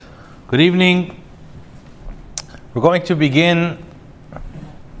Good evening. We're going to begin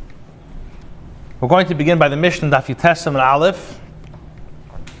by the Mishnah Daf Yutes and Aleph.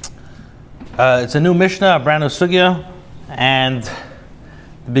 It's a new Mishnah, a brand new sugya, and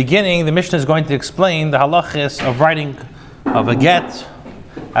the beginning, the Mishnah is going to explain the halachis of writing of a get.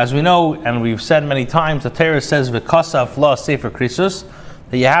 As we know, and we've said many times, the Torah says v'kasav la sefer krisus,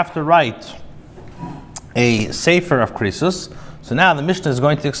 that you have to write a sefer of krisus. So now the Mishnah is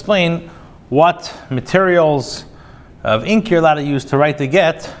going to explain what materials of ink you're allowed to use to write the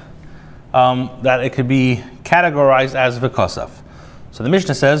get, that it could be categorized as v'kasav. So the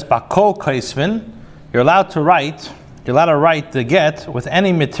Mishnah says, Bakol kaisvin, you're allowed to write the get with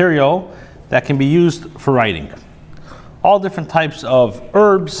any material that can be used for writing. All different types of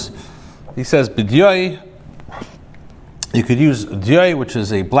herbs. He says b'dyoy, you could use dyoy, which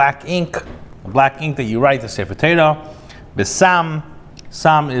is a black ink that you write the Sefer Torah. B'sam,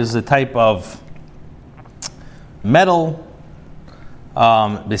 sam is a type of metal.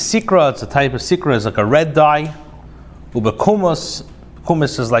 B'sikra, it's a type of sikra, is like a red dye. U'b'kumus,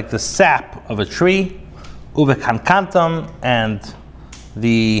 kumus is like the sap of a tree. U'b'kankantam, and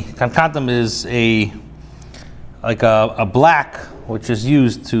the kankantam is a black, which is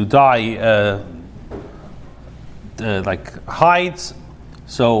used to dye like hides.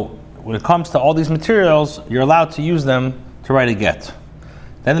 So when it comes to all these materials, you're allowed to use them to write a get.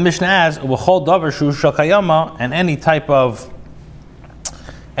 Then the Mishnah adds, "U'b'chol davar shu shakayama," and any type of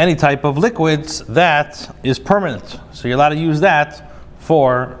liquids that is permanent. So you're allowed to use that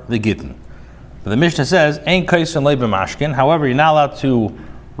for the Gittin. But the Mishnah says, "Ein kaisen le b'mashkin." However, you're not allowed to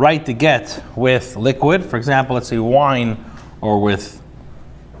write the get with liquid. For example, let's say wine or with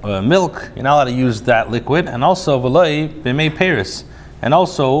milk. You're not allowed to use that liquid. And also v'loi b'mei peris, and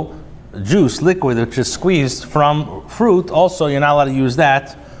also juice, liquid, which is squeezed from fruit. Also, you're not allowed to use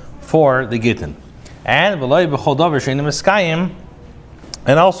that for the Gittin. And v'loi b'chol davar she'eino miskayim,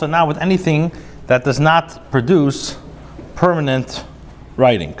 and also not with anything that does not produce permanent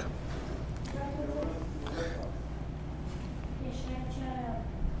writing.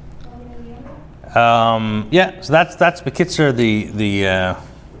 So that's Bekitzer,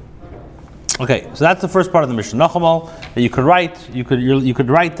 okay, so that's the first part of the Mishnah. Nachamal, that you could write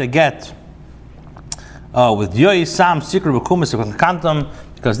the get with Yoy, Sam, Sikr, Bekumis, Kantam,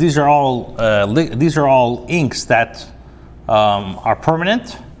 because these are all inks that are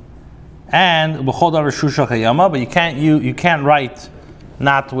permanent, and B'chol davar shusha kayama, but you can't write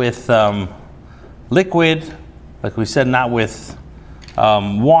not with liquid, like we said, not with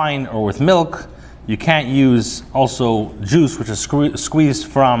wine or with milk. You can't use also juice, which is squeezed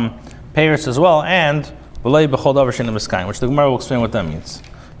from pears as well, and v'lei b'chol davar she'eino miskayim, which the Gemara will explain what that means.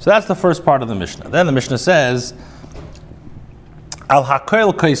 So that's the first part of the Mishnah. Then the Mishnah says, al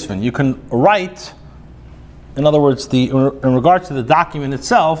hakel kaisvin, you can write, in other words, in regards to the document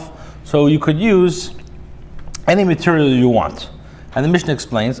itself, so you could use any material you want. And the Mishnah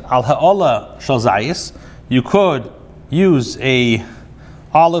explains, al ha'ola shel zayis, you could use a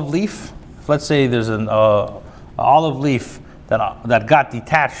olive leaf. Let's say there's an olive leaf that got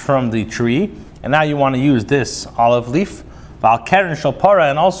detached from the tree, and now you want to use this olive leaf. Val keren shel para,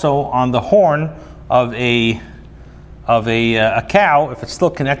 and also on the horn of a cow, if it's still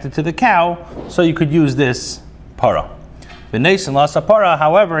connected to the cow, so you could use this para. V'neisen lasa para,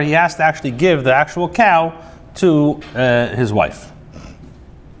 however, he has to actually give the actual cow to his wife.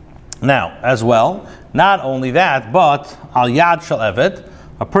 Now, as well, not only that, but al yad shel eved,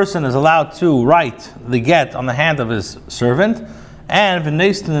 a person is allowed to write the get on the hand of his servant, and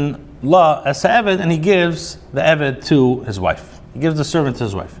v'neisen la as eved, and he gives the eved to his wife. He gives the servant to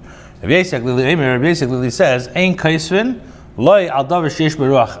his wife. Rabbi S Greenwald says, "Ein kaisvin loy al davar sheish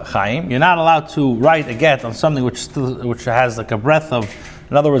beruach chaim." You're not allowed to write a get on something which has like a breath of,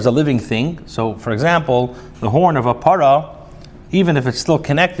 in other words, a living thing. So, for example, the horn of a para, even if it's still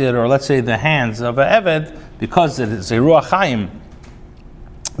connected, or let's say the hands of an eved, because it is a ruach chaim,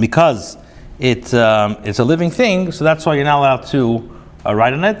 because it's a living thing, so that's why you're not allowed to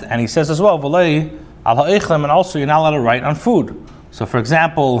write on it. And he says as well, v'lei al ha'echlem, and also you're not allowed to write on food. So, for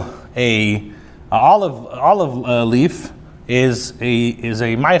example, a olive leaf is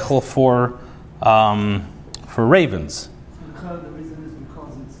a meichel for ravens. The reason is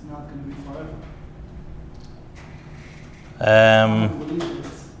because it's not going to be forever.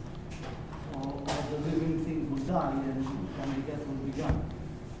 All the living things will die, and the get will be gone.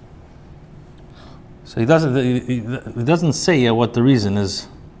 So he doesn't say what the reason is.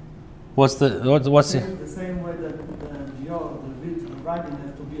 What's the same way that the writing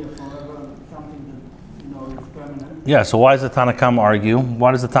has to be a forever something that is permanent. Yeah, so why does the Tanakam argue?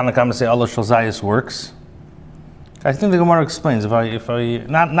 Why does the Tanakam say Allah Shal Zayis works? I think the Gemara explains. I think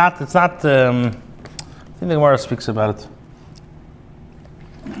the Gemara speaks about it.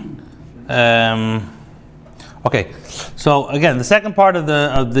 Okay, so again, the second part of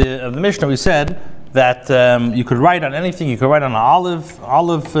the Mishnah, we said that you could write on anything. You could write on an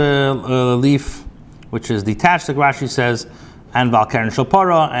olive leaf, which is detached, like Rashi says, and Valkaren Shal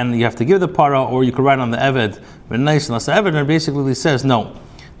Para, and you have to give the para, or you could write on the Eved, but nice unless the Eved, and basically says no,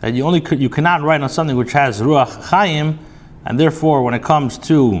 that you cannot write on something which has Ruach Chaim, and therefore when it comes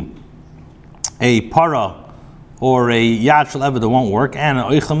to a para or a Yad Shal Eved, it won't work, and an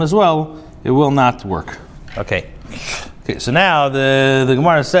Oichlim as well, it will not work. Okay, so now the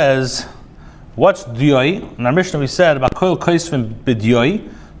Gemara says, what's Diyoi? In our Mishnah we said about Koil Kaisvin B'Diyoi.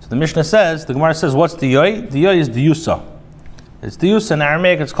 So the Mishnah says, the Gemara says, what's Diyoi? Diyoi is Diyusa. It's Diyusa. In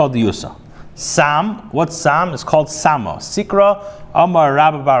Aramaic it's called Diyusa. Sam, what's Sam? It's called Sama. Sikra, Amar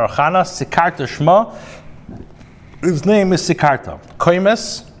Rabba Baruchana, Sikarta Shma. His name is Sikarta.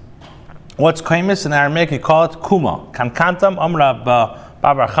 Koimes, what's Koimes? In Aramaic you call it Kuma. Kankantam, Amar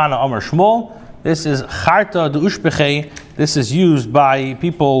Baruchana, Amar Shmuel. This is Charta de Ushbechei. This is used by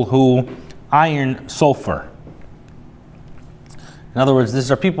people who iron sulfur. In other words,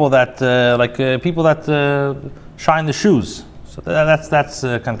 these are people that people that shine the shoes. So that's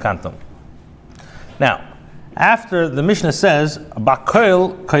kankantam. Now, after the Mishnah says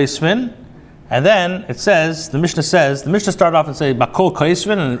bakol kaisvin, and then it says the Mishnah started off and say bakol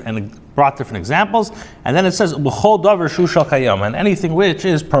kaisvin and it brought different examples, and then it says b'chol davar shu shal kayam, and anything which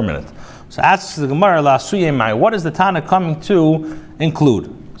is permanent. So asks the Gemara, La Suye Mai, what is the Tana coming to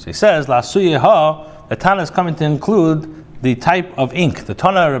include? So he says, La Suye Ha, the Tana is coming to include the type of ink. The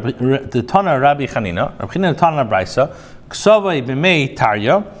Tana Rabbi Chanina, Rabbi Chanina Tana Braisa, Ksavai B'mei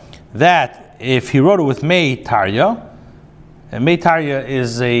Tarya, that if he wrote it with Mei Tarya, and Mei Tarya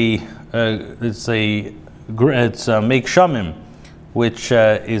is it's make shamim, which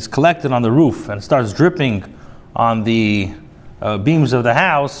is collected on the roof and starts dripping on the beams of the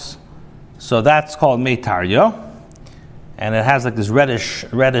house. So that's called Meitarya, and it has like this reddish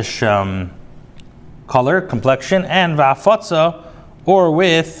color, complexion, and Va'afatza, or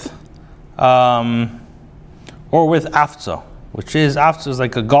with Afza, which is Afza is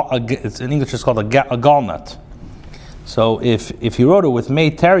like it's in English it's called a gallnut. So if you wrote it with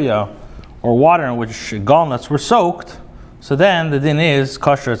Meitarya or water in which gallnuts were soaked, so then the din is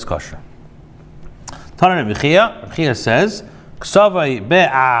kosher, it's kosher. Tana Rabbi Chia says, Ksavai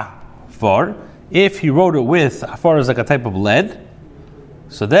be'a. If he wrote it with afar is like a type of lead,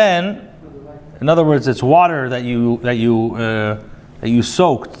 so then, in other words, it's water that you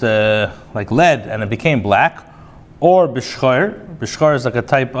soaked like lead and it became black, or bishchar is like a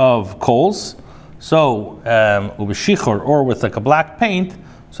type of coals, so ubishichor or with like a black paint.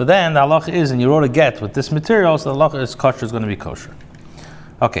 So then the halacha is, and you wrote a get with this material, so the halacha is kosher, is going to be kosher.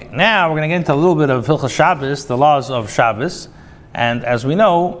 Okay, now we're going to get into a little bit of Hilchas Shabbos, the laws of Shabbos. And as we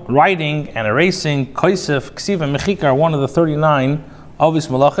know, writing and erasing, koisef, ksiv, and mechika are one of the 39 Ovis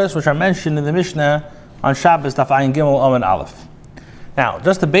Malachas, which are mentioned in the Mishnah on Shabbos, Daf Ayin Gimel Amud Aleph. Now,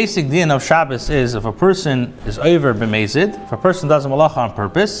 just the basic din of Shabbos is if a person is over b'mezid, if a person does a malacha on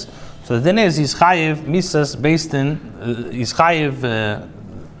purpose, so the din is he's chayiv misas based in, he's chayiv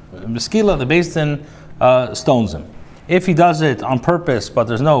meskila, the based in stones him. If he does it on purpose, but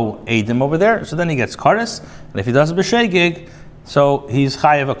there's no eidim over there, so then he gets kares. And if he does it b'shegig, so he's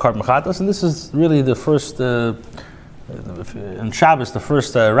chayiv a kar mechatos, and this is really the first in Shabbos. The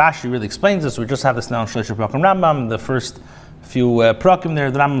first Rashi really explains this. We just have this now in Shlosheh Prakim Rambam. The first few prakim there,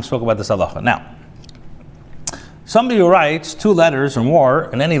 the Rambam spoke about this halacha. Now, somebody who writes 2 letters or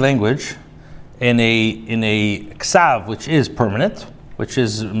more in any language in a ksav which is permanent, which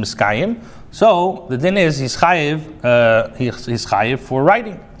is miskayim. So the din is he's chayiv for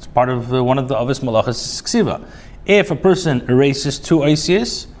writing. It's part of one of the Avos Malachas ksiva. If a person erases 2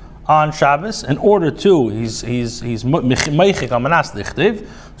 oisius on Shabbos, in order to he's meichik amanas dichtiv.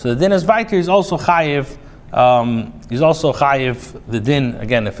 So the din is weiter. He's also chayiv. He's also chayiv the din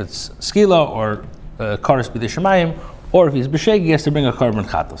again if it's skila or kares b'dei shemayim, or if he's b'shegi, he has to bring a korban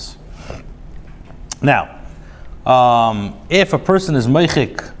chatos. Now, if a person is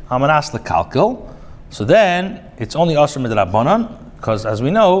meichik amanas lekalkel, so then it's only asher midrabanan, because as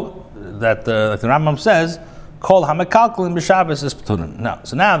we know that like the Rambam says, kol hamekalkel in b'Shabbos is p'turin. Now,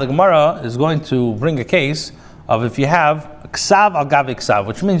 so now the Gemara is going to bring a case of if you have ksav al gavi ksav,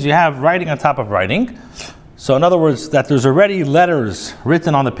 which means you have writing on top of writing. So in other words, that there's already letters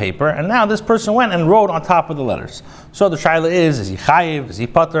written on the paper, and now this person went and wrote on top of the letters. So the shaila is he chayiv, is he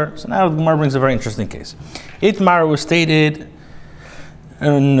pater? So now the Gemara brings a very interesting case. Itmar was stated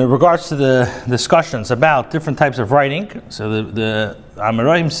in regards to the discussions about different types of writing. So the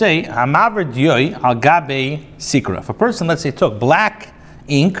Amoraim say, Hamaver diyoi al gabe sikra. If a person, let's say, took black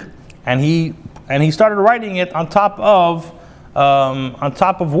ink and he started writing it on top of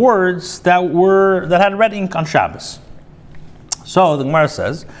words that had red ink on Shabbos. So the Gemara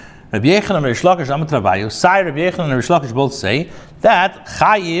says, Rabbi Yochanan and Rish Lakish Amat Rabayu, Sai Rabbi Yochanan and Rish Lakish both say that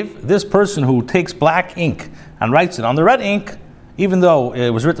chayiv, this person who takes black ink and writes it on the red ink, even though it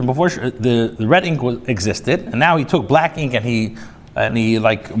was written before the red ink existed, and now he took black ink and he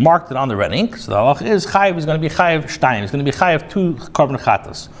like marked it on the red ink. So the halach is chayiv is going to be chayiv shtayim. He's going to be chayiv 2 korban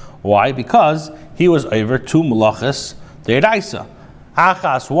chatas. Why? Because he was over 2 malachas deiraisa.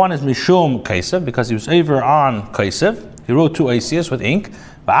 Achas, one is mishum kaisev, because he was over on kaisev. He wrote 2 asias with ink.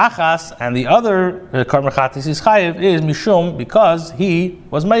 Achas, and the other korban chatas is chayiv is mishum, because he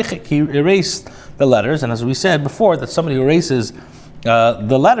was meichik. He erased the letters, and as we said before, that somebody who erases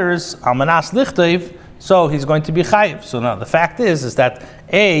the letters almanas lichtev, so he's going to be chayiv. So now the fact is that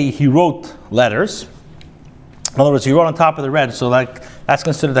he wrote letters. In other words, he wrote on top of the red, so that's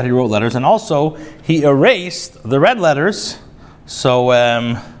considered that he wrote letters, and also he erased the red letters. So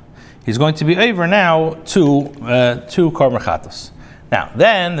he's going to be over now to 2 korban chatos. Now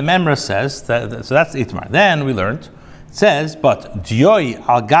then the Memra says that, so that's the Itmar. Then we learned, it says, but diyoi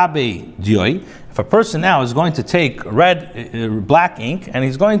al gabe diyoi. If a person now is going to take black ink and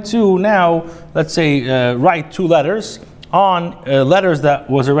he's going to now, let's say, write 2 letters on letters that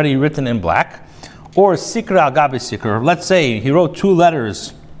was already written in black, or sikra al gabe sikra. Let's say he wrote 2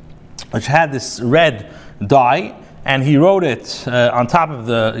 letters which had this red dye, and he wrote it on top of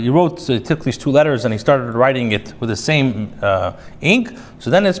he took these 2 letters and he started writing it with the same ink. So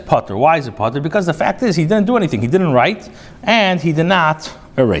then it's pater. Why is it pater? Because the fact is he didn't do anything. He didn't write and he did not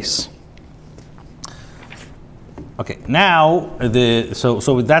erase. Okay, now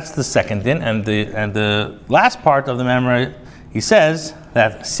so that's the second din, and the last part of the memory, he says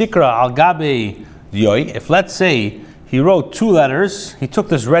that sikra al gabe diyoi. If let's say he wrote 2 letters, he took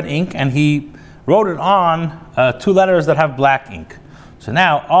this red ink and he wrote it on 2 letters that have black ink. So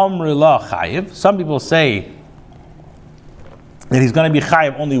now amri la chayiv. Some people say that he's going to be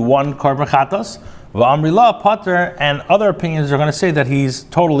chayiv only 1 korban chatas. Amri la pater, and other opinions are going to say that he's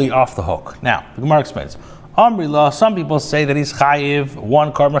totally off the hook. Now the Gemara explains. Amri la, some people say that he's chayiv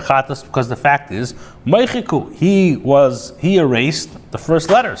 1 korban chatas because the fact is meichiku, he erased the first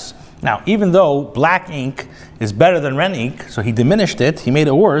letters. Now even though black ink is better than red ink, so he diminished it, he made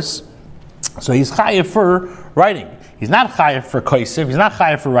it worse. So he's chayiv for writing. He's not chayiv for koisev. He's not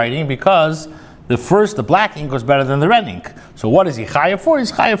chayiv for writing because the black ink was better than the red ink. So what is he chayiv for?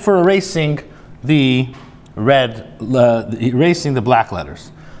 He's chayiv for erasing the black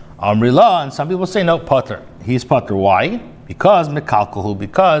letters. Amri la, and some people say no, pater. He's pater. Why? Because mekalkalhu.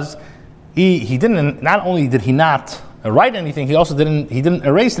 Because he didn't. Not only did he not write anything, he also didn't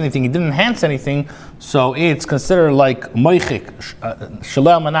erase anything. He didn't enhance anything. So it's considered like moichik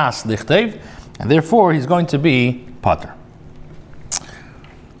shalel manas lichtev, and therefore he's going to be pater.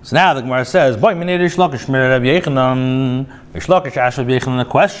 So now the Gemara says, "Boy, Rish Lakish Rabbi Yochanan. Rish Lakish asked Rabbi Yochanan a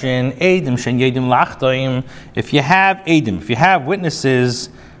question. Eidim shen yedim lachtoim. If you have witnesses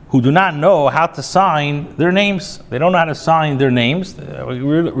who do not know how to sign their names, they don't know how to sign their names. We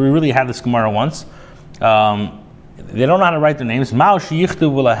really had this Gemara once. They don't know how to write their names. Ma'u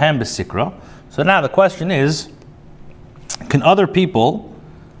sheyichtu v'lahem b'sikra. So now the question is, can other people,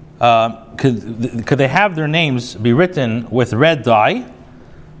 could they have their names be written with red dye?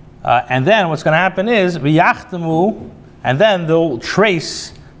 And then what's going to happen is v'yachtemu, and then they'll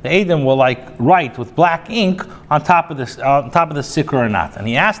trace. The Adam will write with black ink on top of the sikra or not. And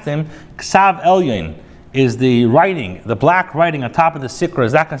he asked him, Ksav Elyon, is the black writing on top of the sikra,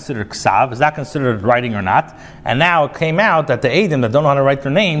 is that considered ksav? Is that considered writing or not? And now it came out that the Adam that don't know how to write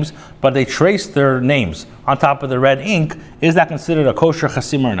their names, but they traced their names on top of the red ink, is that considered a kosher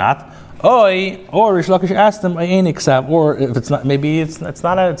chasim or not? Or Rish Lakish asked him, ksav, or if it's not, maybe it's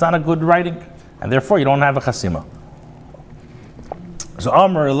not a good writing, and therefore you don't have a chasima. So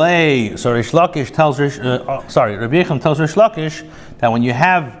Amr Lei, so Rish Lakish tells Rabbi Yochanan tells Rish Lakish that when you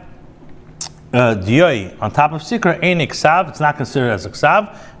have diyoi on top of sikra, ein ksav, it's not considered as a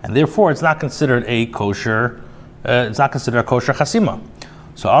ksav, and therefore it's not considered a kosher. It's not considered a kosher chasima.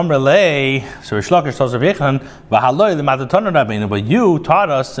 So Amrele, so Rish Lakish tells Rabbi Yochanan, "V'haloi l'matatonu Rabbeinu." But you taught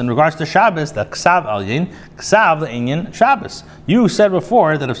us in regards to Shabbos that ksav alyin, ksav le'inyan Shabbos. You said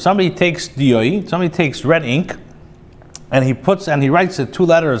before that if somebody takes diyoi, somebody takes red ink, and he writes it 2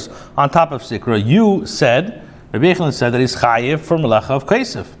 letters on top of sikra, you said, Rabbi Yochanan said that he's chayiv for melecha of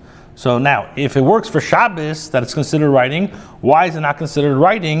kesef. So now, if it works for Shabbos, that it's considered writing, why is it not considered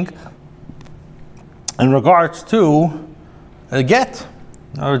writing in regards to a get?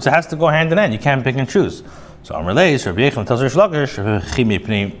 In other words, it has to go hand in hand. You can't pick and choose. So Amar Leis, Rabbi Yochanan tells Rish Lakish,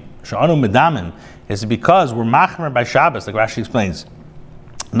 is because we're machmer by Shabbos, like Rashi explains.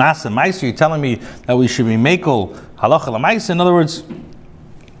 Nasa Meiser, you're telling me that we should be mekel halacha l'maisa. In other words,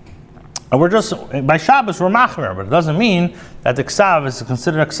 we're just by Shabbos we're machmer, but it doesn't mean that the ksav is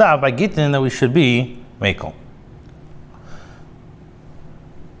considered a ksav by Gittin that we should be mekel.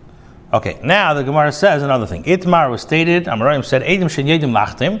 Okay, now the Gemara says another thing. Itmar was stated, Amoraim said, Eidim shen yedim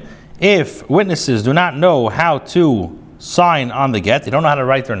lachtim. If witnesses do not know how to sign on the get, they don't know how to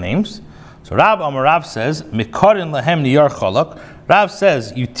write their names. So Rav says, Mikorin lehem niyar chalak. Rav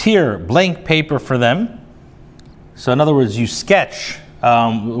says, you tear blank paper for them. So in other words, you sketch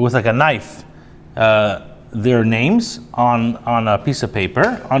with like a knife their names on a piece of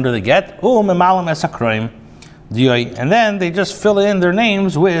paper under the get. Memalam esakroim. And then they just fill in their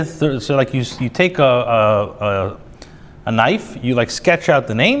names with, so like you take a knife, you like sketch out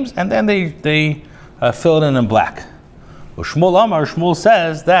the names, and then they fill it in black. Shmuel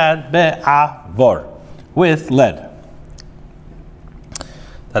says that be'avor, with lead.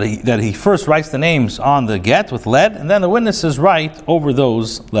 That he first writes the names on the get with lead, and then the witnesses write over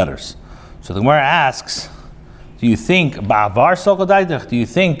those letters. So the Gemara asks, do you think ba'avar sokodaydech? Do you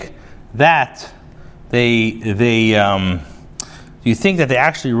think that do you think that they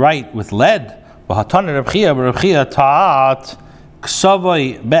actually write with lead? If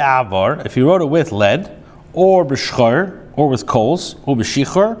you wrote it with lead, or b'shchar, or with coals, or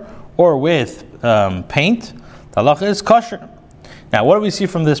b'shichar, or with paint, the halacha is kosher. Now, what do we see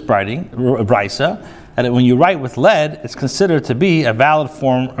from this brisa? That when you write with lead, it's considered to be a valid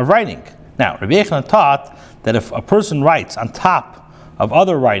form of writing. Now, Rabbi Yochanan taught that if a person writes on top of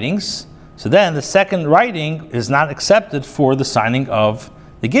other writings, so then the second writing is not accepted for the signing of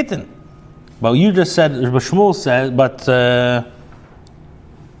the Gittin. But you just said, Shmuel said, but so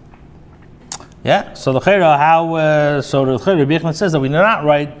the Rabbi Yochanan says that we do not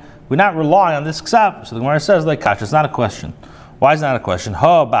rely on this ksav. So the Gemara says, like Kash, it's not a question. Why is it not a question?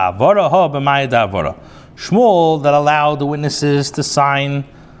 Shmuel that allowed the witnesses to sign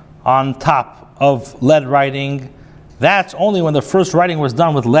on top of lead writing, that's only when the first writing was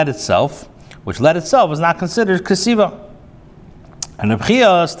done with lead itself, which lead itself is not considered kesiva. And the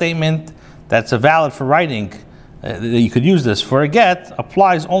B'chia statement that's a valid for writing, that you could use this for a get,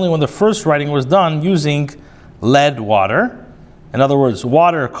 applies only when the first writing was done using lead water. In other words,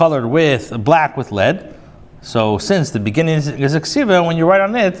 water colored with black with lead. So since the beginning is a kesiva, when you write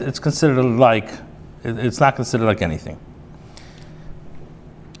on it, it's considered like, it's not considered like anything.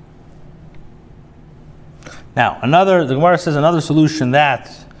 Now, the Gemara says another solution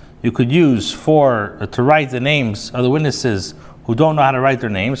that you could use to write the names of the witnesses who don't know how to write their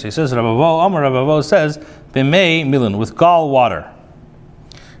names. So he says, Rabbi says, B'mei milan, with gall water.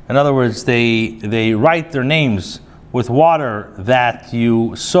 In other words, they write their names with water that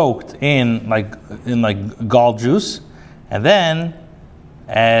you soaked in gall juice, and then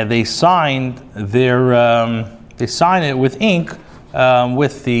they sign it with ink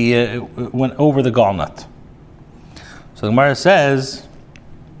went over the gall nut. So the Gemara says,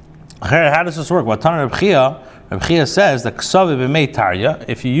 how does this work? Rabbi Chia says that ksav b'mei tarya,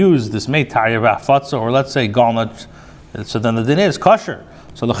 if you use this mei tarya v'afatza, or let's say galnut, so then the din is kosher.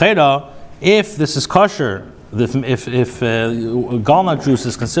 So l'cheira, if this is kosher, if galnut juice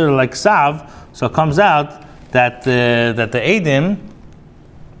is considered like ksav, so it comes out that the edim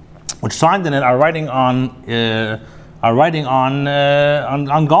which signed in it are writing on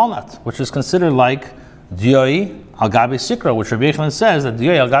galnut, which is considered like dioi al gabi sikra, which Rabbi Yochanan says that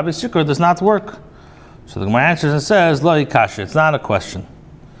dioi al gabi sikra does not work. So the Gemara answers and says, Lo kasha, it's not a question.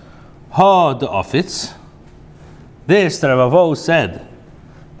 Ha the ofitz. This that Ravo said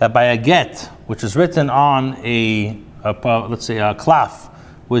that by a get, which is written on let's say a cloth,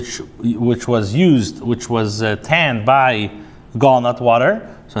 which was tanned by galnut water.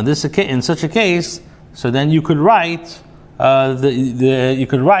 So in such a case, so then you could write for the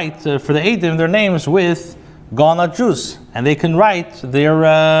edim their names with galnut juice, and they can write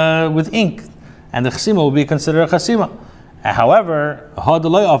their with ink, and the chasima will be considered a chasima. However, the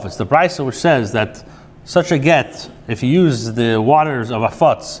brisa which says that such a get, if you use the waters of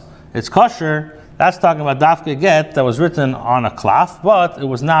afutz, it's kosher. That's talking about dafka get that was written on a cloth, but it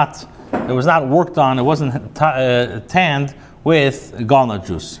was not worked on. It wasn't tanned with galnut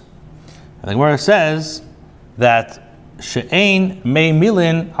juice. And the Gemara says that she'ein mei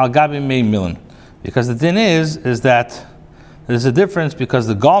milin al gabi mei milin, because the din is that there's a difference because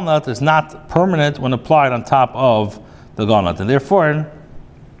the galnut is not permanent when applied on top of the galnut, and therefore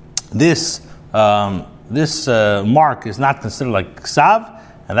this mark is not considered like ksav,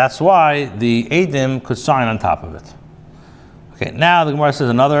 and that's why the edim could sign on top of it. Okay, now the Gemara says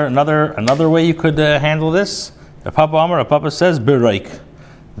another way you could handle this. The Papa says biraik,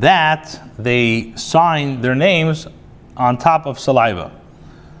 that they sign their names on top of saliva.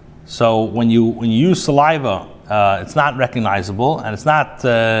 So when you use saliva, it's not recognizable, and it's not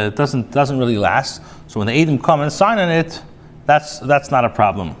doesn't really last. So when the edim come and sign on it, that's not a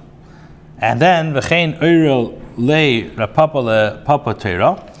problem. And then v'chein oirel le Rav Papa le Papa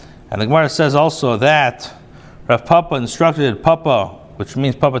Teira, and the Gemara says also that Rav Papa instructed Papa, which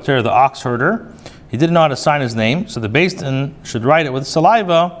means Papa Teira, the ox herder. He didn't know how to sign his name, so the Beis Din should write it with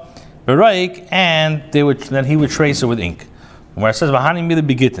saliva, beraik, and then he would trace it with ink. Where it says v'hani mida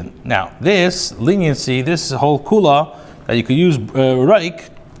begittin. Now this leniency, this whole kula that you could use beraik,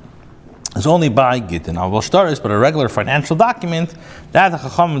 is only by Gittin. Now, but a regular financial document, that the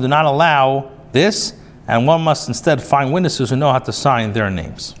Chachamim do not allow this, and one must instead find witnesses who know how to sign their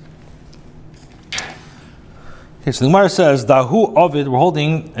names. Okay, so the Gemara says, Dahu Ovid, we're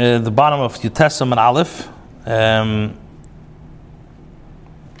holding the bottom of Yutesam and Aleph.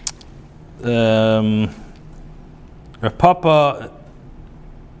 Papa,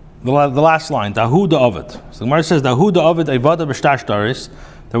 the last line, Dahu da Ovid. So the Gemara says, Dahu da Ovid Evada b'shtashtaris.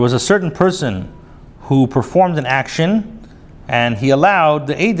 There was a certain person who performed an action, and he allowed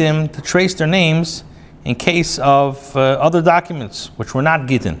the Eidim to trace their names in case of other documents which were not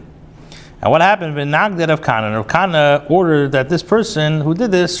Gittin. And what happened? V'nagded Rav Kana. Rav Kana ordered that this person who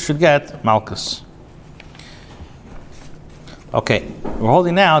did this should get Malchus. Okay, we're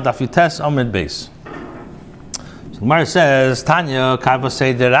holding now Daf Yutes Amud Beis. Gemara says, Tanya, Kava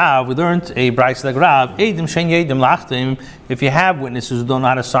say the Rav, we learned a Bryce like Rav, Eidim Shen Yedim Lachtim, if you have witnesses who don't know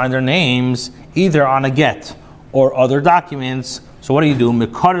how to sign their names, either on a get or other documents, so what do?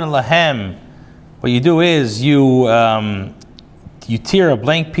 Mekarin Lahem. What you do is you tear a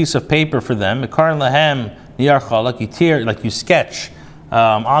blank piece of paper for them, Mekarin Lahem Niyar Chalak, like you sketch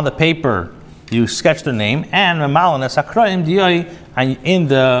on the paper, you sketch their name, and Mamalan Asakrayim Diyai, and in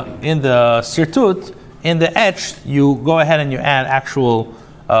the Sirtut, in the etch, you go ahead and you add actual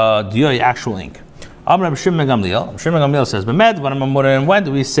diyoi, actual ink. Rabbi Shimon Gamliel says, and when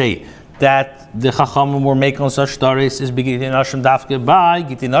do we say that the Chachamim were making such stories is Gittin Nashim Dafke by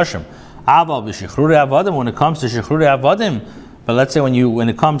Gittin Nashim? Aval b'shichrurei avadim, when it comes to shichrurei avadim, but let's say when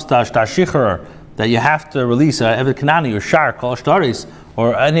it comes to Ashtar Shichr, that you have to release a Eved Kanani or Shar, Kol Shtaris,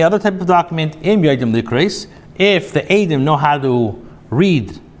 or any other type of document, Im Yadim Likreis, if the Eidim know how to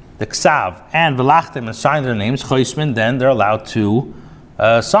read the Ksav and Velachtim and sign their names, Choismin, then they're allowed to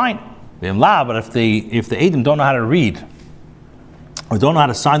sign. But if the Eidim don't know how to read or don't know how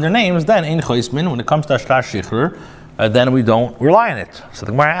to sign their names, then in Choismin, when it comes to Ashtar Shichr, then we don't rely on it. So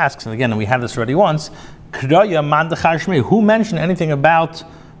the Gemara asks, and again, we had this already once, who mentioned anything about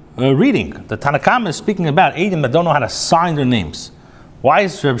reading? The Tanakam is speaking about Eidim that don't know how to sign their names. Why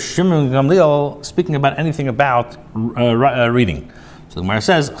is Rabbi Shimon Gamliel speaking about anything about reading? So the Gemara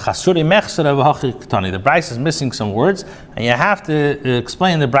says, the Bryce is missing some words, and you have to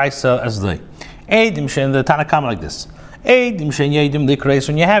explain the Bryce as the Tanakam like this. When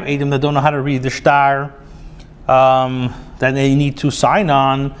you have Eidim that don't know how to read the shtar, that they need to sign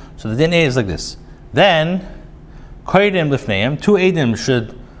on, so the din is like this. Then, two Eidim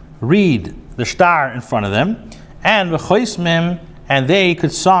should read the shtar in front of them, and they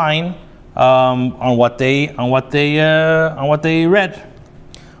could sign on what they read.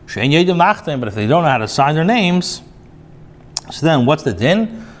 But if they don't know how to sign their names, so then what's the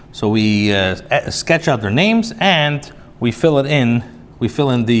din? So we sketch out their names and we fill it in. We fill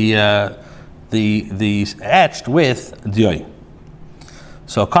in the etched with diyoi.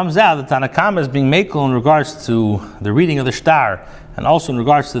 So it comes out that Tanakama is being makel in regards to the reading of the shtar and also in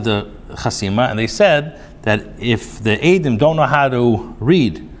regards to the chasima, and they said that if the Eidim don't know how to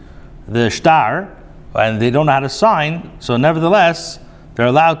read the shtar and they don't know how to sign, so nevertheless they're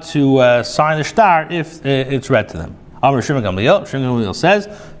allowed to sign the shtar if it's read to them. Amar Shimon Gamliel says,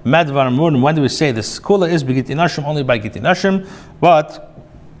 when do we say this kula is Gittin Nashim only by Gittin Nashim, but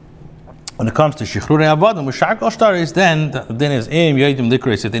When it comes to Shichrurei Avadim, with Shar Kol Shtaris, then the din is Im Yodim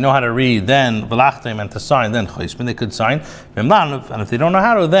Likris. If they know how to read, then Velachtem, and to sign, then Choismin, they could sign. And if they don't know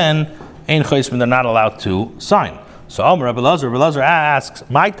how to, then Ein Choismin, they're not allowed to sign. So Rabbi Elazar asks,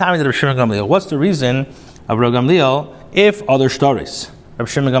 my time to Rabbi Shimon Gamliel, what's the reason of Rabbi Gamliel if other stories? Rabbi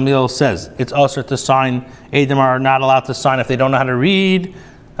Shimon Gamliel says it's also to sign. Edom are not allowed to sign if they don't know how to read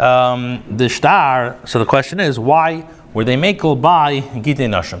the shtar. So the question is, why were they makel by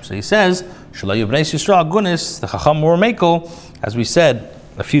Gittin Nashim? So he says, Shalayu Bnei Yisrael Gunis, the Chacham were makel, as we said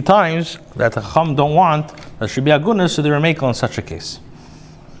a few times, that the Chacham don't want, that should be a Gunis, so they were makel in such a case.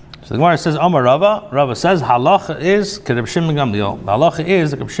 So the Gemara says, Amar Rava says, halacha is Rabbi Shimon Gamliel. The halacha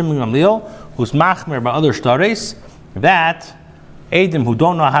is Rabbi Shimon Gamliel, who's machmer by other shtaris, that Edom who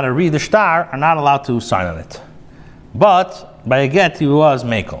don't know how to read the shtar are not allowed to sign on it. But by a get he was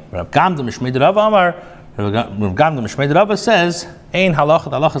makel. Rabbi Gamda Mishmei Rava Amar, Rabbi Gamda Mishmei Rava says, Ein halacha,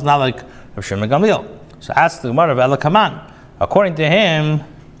 the halacha is not like Rabbi Shimon Gamliel. So ask the Gemara of Ela Kaman. According to him,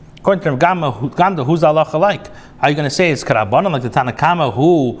 according to Gamda, who's the halacha like? Are you going to say it's Karabanan like the Tanakama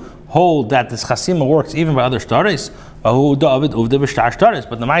who hold that this Chasima works even by other stories? But the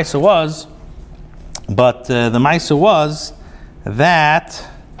Maisa was that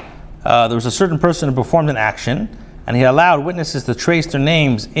there was a certain person who performed an action, and he allowed witnesses to trace their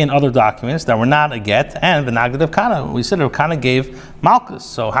names in other documents that were not a get, and the Nagdad of Kana. We said Rav Kana gave Malchus.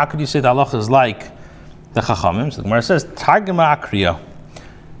 So how could you say the halacha is like the Chachamim? So the Gemara says, Targema Akriya.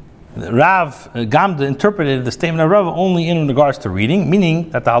 Rav Gamda interpreted the statement of Rav only in regards to reading, meaning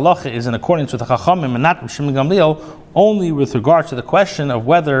that the halacha is in accordance with the Chachamim and not with Shimon Gamliel, only with regards to the question of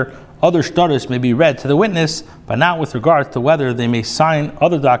whether other shtaris may be read to the witness, but not with regards to whether they may sign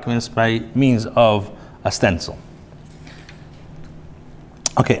other documents by means of a stencil.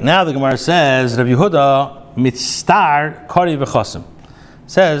 Okay, now the Gemara says, Rabbi Yehuda mitzstar kari v'chosim.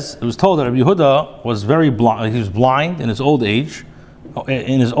 Says, it was told that Rabbi Yehuda was very blind, he was blind in his old age,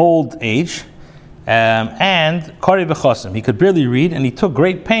 and kari v'chosim. He could barely read, and he took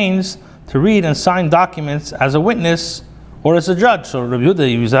great pains to read and sign documents as a witness or as a judge. So Rabbi Yehuda,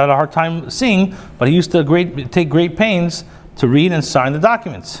 he was had a hard time seeing, but he used to take great pains to read and sign the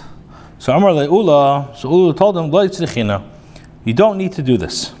documents. So Amar le'ula, so Ula told him, Lo yitzrichina, you don't need to do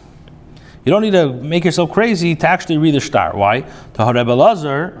this. You don't need to make yourself crazy to actually read the shtar. Why? To Rabbi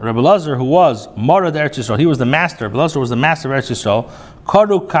Elazar, who was Marad Eretz Yisrael, he was the master. Rabbi Elazar was the master of Eretz Yisrael.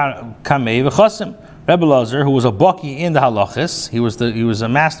 Karu kamei v'chosim. Rabbi Elazar, who was a baki in the halachas, he was a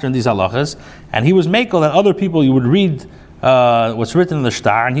master in these halachas, and he was makel that other people you would read what's written in the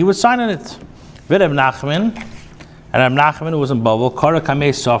shtar, and he would sign on it. V'Reb Nachman, and Reb Nachman, who was in Babel, Karu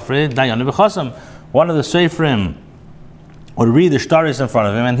kamei sofre dayan v'chosim. One of the seifrim would read the shtaris in front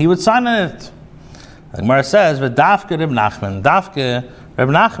of him, and he would sign on it. The Gemara says, "V'dafke Reb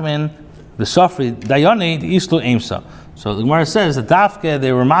Nachman, the Sofri Dayani the Islu Eimsa." So the Gemara says that dafke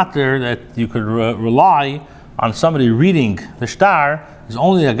they were matter that you could rely on somebody reading the shtar is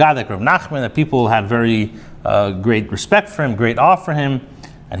only a guy like Reb Nachman that people had very great respect for him, great awe for him,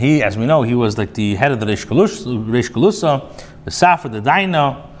 and he, as we know, he was like the head of the Reish Galusa, the Safra, the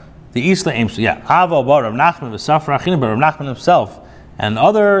Daina. The Isla aims to, Ava bar Rav Nachman v'Safra Achinu, but Rav Nachman himself and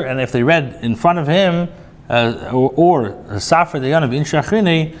if they read in front of him or Safra Dayan of Insha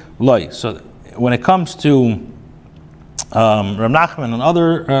Achini loy. So when it comes to Rav Nachman and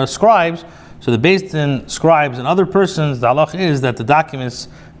other scribes, so the Beis Din scribes and other persons, the halach is that the documents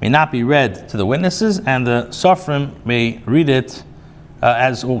may not be read to the witnesses, and the Safrim may read it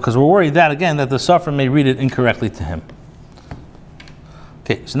because we're worried that the Safrim may read it incorrectly to him.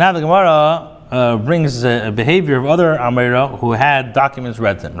 Okay, so now the Gemara brings a behavior of other Amira who had documents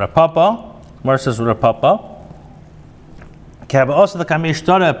read to them. Rapapa, Gemara says Rapapa.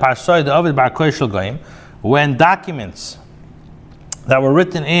 When documents that were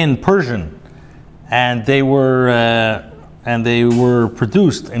written in Persian and they were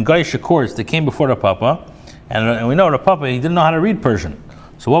produced in Goyish courts, they came before Rapapa, and we know Rapapa, he didn't know how to read Persian.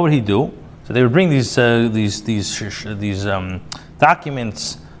 So what would he do? So they would bring these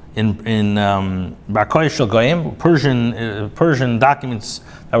documents in Barkoy Shel Goyim, Persian documents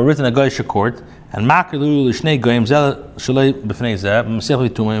that were written in a Goyish court, and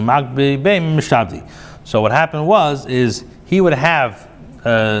so what happened is he would have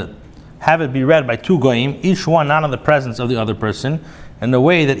it be read by two Goyim, each one not in the presence of the other person, in the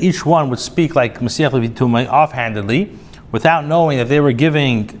way that each one would speak like Mesiach Levitumai offhandedly, without knowing that they were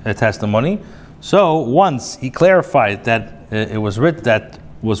giving a testimony. So once he clarified that it was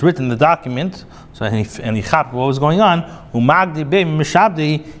written in the document, so and he chapped what was going on,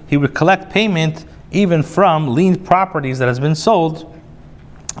 he would collect payment even from liened properties that has been sold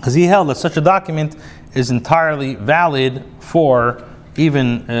because he held that such a document is entirely valid for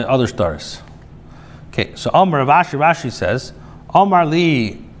even other stars. Okay, so Amar Rashi says, Amar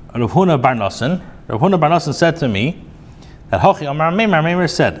li Rav Huna bar Nosson. Rav Huna bar Nosson said to me that Hochi Amar Meimer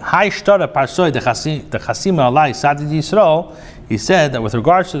said, Hai shtara parsoi de chasima alai sadid Yisrael. He said that with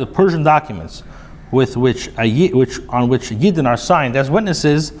regards to the Persian documents with on which Yidden are signed as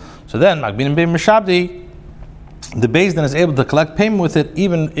witnesses, so then Magbin ben Meshabdi, the Beis Din is able to collect payment with it,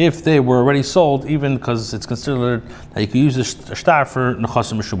 even if they were already sold, even because it's considered that you can use the shtar for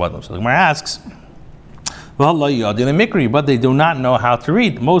nechasim mishubadim. So the Gemara asks, but they do not know how to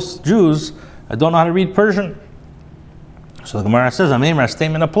read. Most Jews don't know how to read Persian. So the Gemara says, our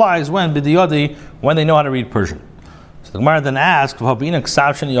statement applies when they know how to read Persian. So the Gemara then asks, but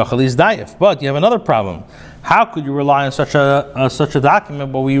you have another problem. How could you rely on such a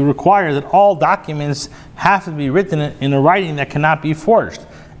document, but we require that all documents have to be written in a writing that cannot be forged?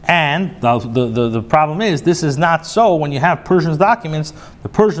 And the problem is, this is not so when you have Persian documents. The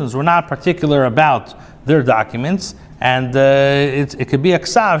Persians were not particular about their documents, and it could be a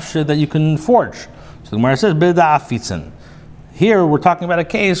ksav that you can forge. So the Gemara says, Bida afitzin. Here we're talking about a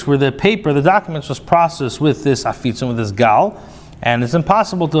case where the documents was processed with this afitzin, with this gal, and it's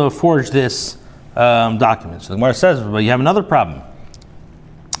impossible to forge this document. So the Gemara says, but you have another problem.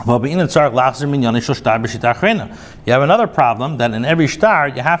 You have another problem that in every shtar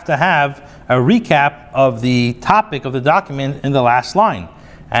you have to have a recap of the topic of the document in the last line.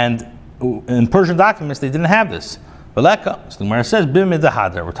 And in Persian documents they didn't have this. So the Gemara says,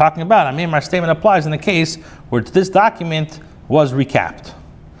 we're talking about, our statement applies in a case where this document was recapped.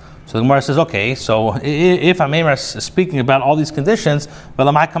 So the Gemara says, okay, so if Amir is speaking about all these conditions,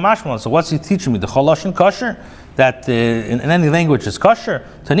 so what's he teaching me? The Choloshin kosher? That in any language is kosher?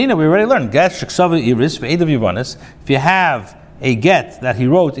 Tanina, we already learned, get sheksav iris ve'edav yivanis. If you have a get that he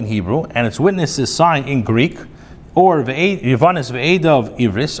wrote in Hebrew, and its witnesses signed in Greek, or yivanis ve'edav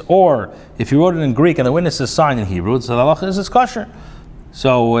iris, or if you wrote it in Greek and the witnesses signed in Hebrew, so the halacha is kosher.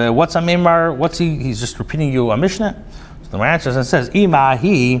 So what's Amir? He's just repeating you a Mishnah? So the answer says,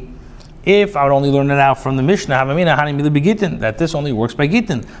 Imahi. If I would only learn it out from the Mishnah, that this only works by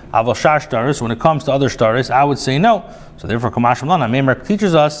Gittin. When it comes to other stars, I would say no. So therefore, Kamash Meimer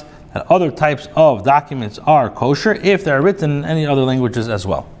teaches us that other types of documents are kosher if they are written in any other languages as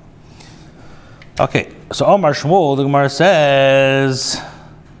well. Okay, so Omar Shmuel, the Gemara says,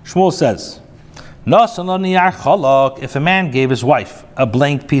 if a man gave his wife a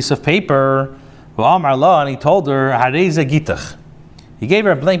blank piece of paper, and he told her, he gave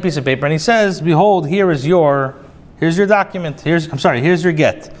her a blank piece of paper and he says, behold, here's your document, here's your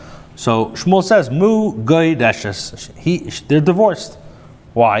get. So Shmuel says, Mu goy deshes. They're divorced.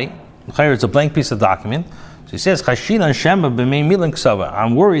 Why? It's a blank piece of document. So he says, I'm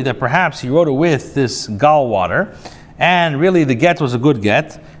worried that perhaps he wrote it with this gal water, and really the get was a good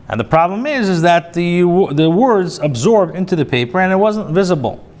get. And the problem is that the words absorbed into the paper and it wasn't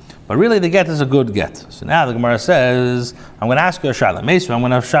visible. But really, the get is a good get. So now the Gemara says, I'm going to ask you a shayla. Meisva, I'm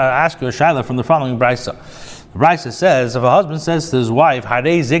going to ask you a shayla from the following brisa. The brisa says, if a husband says to his wife,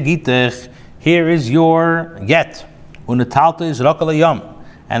 Harei ze gitech, here is your get. Unetalta is rakalayam.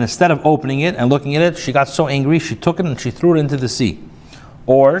 And instead of opening it and looking at it, she got so angry, she took it and she threw it into the sea.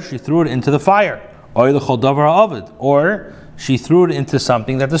 Or she threw it into the fire. Or she threw it into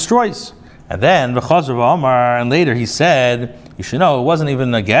something that destroys. And then, and later he said, you should know, it wasn't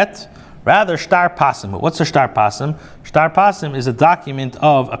even a get, rather shtar pasim. What's a shtar pasim? Shtar pasim is a document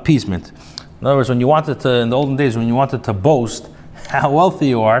of appeasement. In other words, in the olden days, when you wanted to boast how wealthy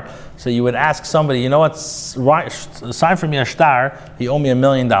you are, so you would ask somebody, you know what, sign for me a shtar, he owe me $1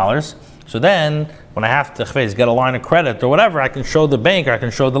 million. So then, when I have to get a line of credit or whatever, I can show the bank, or I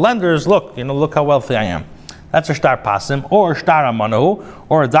can show the lenders, look how wealthy I am. That's a shtar pasim, or shtar amanu,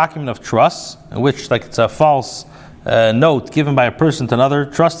 or a document of trust, in which it's a false note given by a person to another,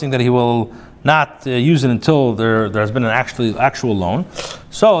 trusting that he will not use it until there has been an actual loan.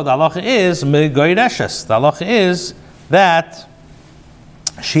 So the halacha is megoreshes. The halacha is that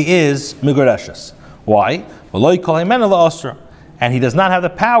she is megoreshes. Why? And he does not have the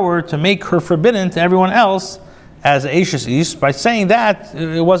power to make her forbidden to everyone else as Eishes is by saying that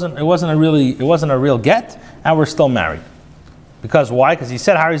it wasn't a real get, and we're still married. Because why? Because he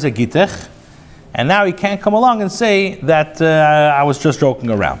said Hari's a gitech, and now he can't come along and say that I was just joking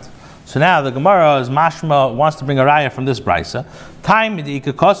around. So now the Gemara is mashma wants to bring a raya from this brisa. Time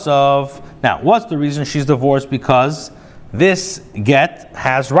midikakosov. Now, what's the reason she's divorced? Because this get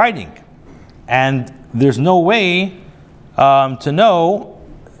has writing, and there's no way to know.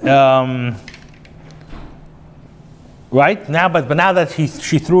 right? Now, but now that she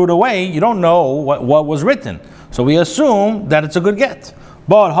threw it away, you don't know what was written. So we assume that it's a good get.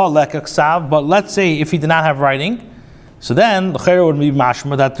 But let's say if he did not have writing, so then the l'chera would be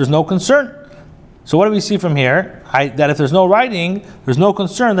mashma that there's no concern. So what do we see from here? That if there's no writing, there's no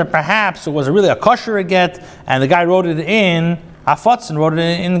concern that perhaps it was really a kosher get, and the guy wrote it in afatz and wrote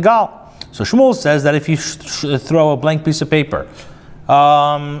it in gal. So Shmuel says that if you throw a blank piece of paper,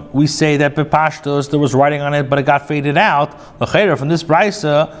 we say that bepashtos there was writing on it, but it got faded out. L'chera from this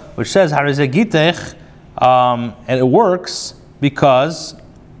brisa, which says harizeh gitech, and it works because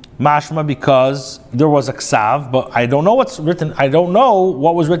mashma, because there was a ksav, but I don't know what's written. I don't know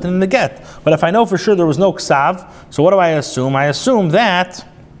what was written in the get. But if I know for sure there was no ksav, so what do I assume? I assume that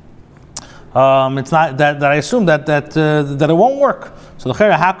it's not that I assume that it won't work. So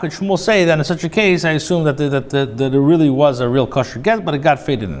how could Shmuel say that in such a case? I assume that it really was a real kosher get, but it got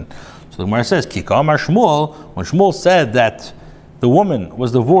faded in. So the Gemara says, Kika Amar Shmuel, when Shmuel said that the woman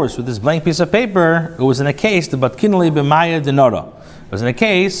was divorced with this blank piece of paper, it was in a case the batkinali b'maya denora. It was in a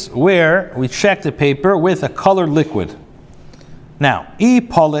case where we checked the paper with a colored liquid. Now,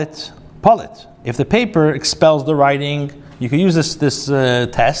 polit. If the paper expels the writing, you can use this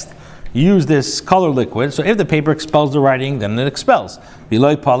test. You use this color liquid. So if the paper expels the writing, then it expels.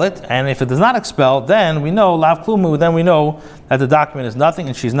 Below polit, and if it does not expel, then we know lav klumu. Then we know that the document is nothing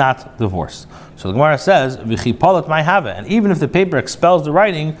and she's not divorced. So the Gemara says v'chi polit may have it, and even if the paper expels the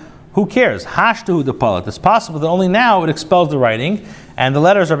writing, who cares? Hashtu the polit. It's possible that only now it expels the writing and the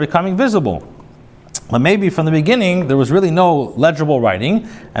letters are becoming visible. But maybe from the beginning there was really no legible writing,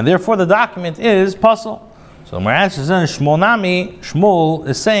 and therefore the document is puzzle. So my answer is Shmuel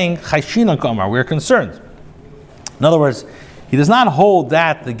is saying Chayshina Kamar, we're concerned. In other words, he does not hold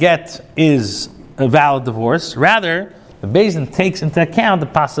that the get is a valid divorce. Rather, the Beis Din takes into account the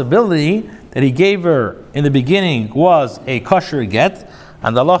possibility that he gave her in the beginning was a kosher get,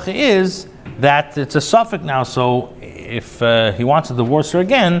 and the halacha is that it's a suffix now, so if he wants to divorce her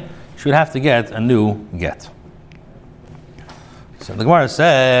again, she would have to get a new get. So the Gemara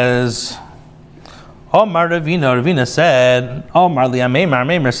says, Omar Ravina said, Omar li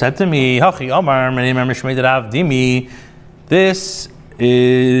Amemar said to me, Hachi Omar Menimar Mishmei Rav Dimi. This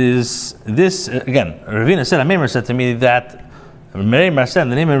again. Ravina said, Amemar said to me that Menimar said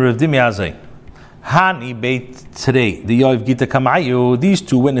the name of Rav Dimi Azay. Hani Beit today the Yoav Gita Kamayu. These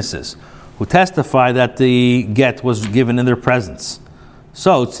two witnesses who testify that the get was given in their presence.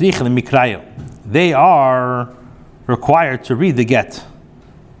 So tzrich mikrayo. They are required to read the get.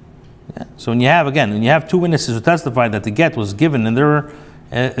 Yeah. So when you have two witnesses who testify that the get was given in their,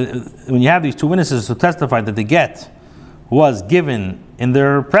 when you have these two witnesses who testify that the get was given in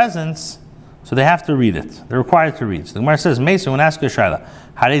their presence, so they have to read it. They're required to read. So the Gemara says, Mason, when ask a shayla,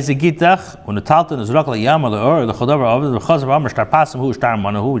 harei gitach when the talton is rak liyam or the chodavar of the chazav amar shtar pasim hu shtar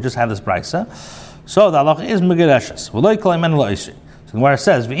manahu. We just had this brisa. So the halacha is megerashes. V'lo yikol imen lo isri. So the Gemara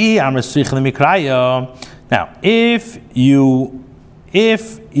says, v'i amar strichel mikrayo. Now, if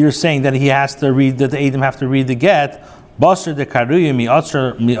you're saying that he has to read, that the Edom have to read the get, basar de karuya mi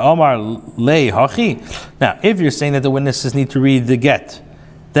atzar mi omar lei hachi. Now, if you're saying that the witnesses need to read the get,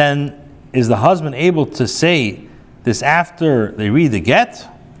 then is the husband able to say this after they read the get?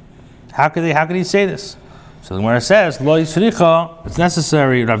 How could he say this? So the Gemara says, lo yisricha, it's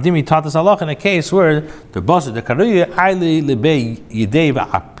necessary. Rav Dimi taught us halach in a case where the basar de karuya aili lebe yidei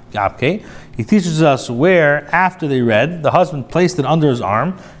v'apke. He teaches us where, after they read, the husband placed it under his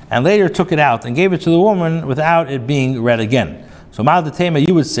arm and later took it out and gave it to the woman without it being read again. So Ma'al Tema,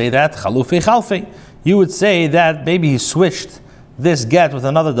 you would say that chalufe chalfe. You would say that maybe he switched this get with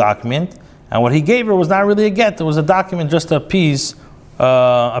another document, and what he gave her was not really a get; it was a document just to appease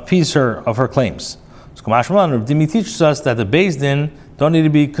her of her claims. So Kamash Malan, Rav Dimi teaches us that the Beis Din don't need to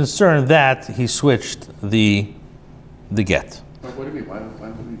be concerned that he switched the get. What do you mean? Why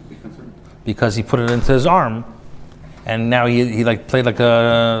would he be concerned? Because he put it into his arm, and now he like played like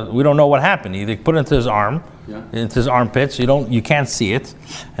a. We don't know what happened. He put it into his arm, into his armpit, so you can't see it,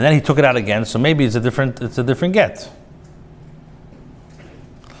 and then he took it out again. So maybe it's a different get.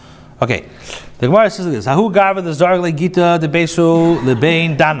 Okay, the Gemara says this: Hahu garva the zargle gita the besu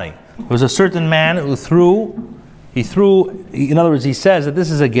lebein danai. There was a certain man who threw. In other words, he says that this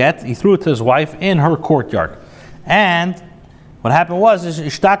is a get. He threw it to his wife in her courtyard, and what happened was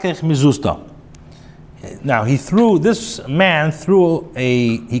ishtakech mizusta. Now he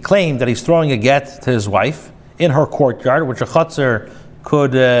claimed that he's throwing a get to his wife in her courtyard, which a chutzner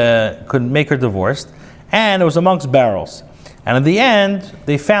could make her divorced, and it was amongst barrels. And in the end,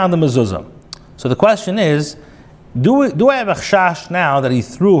 they found the mezuzah. So the question is, do I have a chash now that he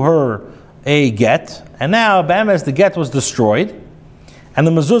threw her a get, and now as the get was destroyed, and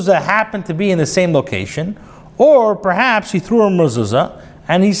the mezuzah happened to be in the same location, or perhaps he threw a mezuzah,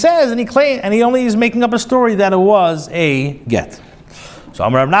 and he says, and he claims, and he only is making up a story that it was a get. So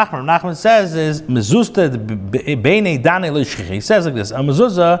Rav Nachman says is mezuzah beinei danei l'shchicha. He says like this: a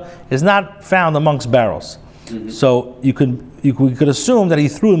mezuzah is not found amongst barrels. So we could assume that he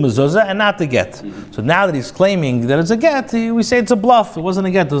threw the mezuzah and not the get. So now that he's claiming that it's a get, we say it's a bluff. It wasn't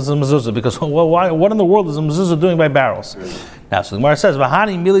a get; it was a mezuzah. Because what in the world is a mezuzah doing by barrels? Now, so the Gemara says,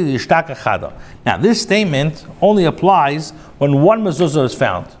 "V'hani mili l'ishtaka chada." Now, this statement only applies when one mezuzah is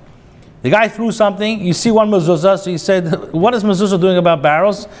found. The guy threw something. You see one mezuzah, so you said, "What is mezuzah doing about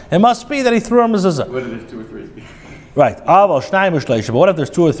barrels?" It must be that he threw a mezuzah. What if there's 2 or 3? Right. But what if there's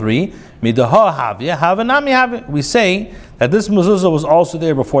 2 or 3? We say that this mezuzah was also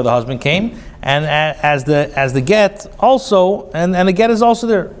there before the husband came, and as the get also, and the get is also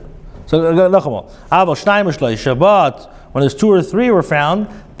there. So, but when there's 2 or 3 were found,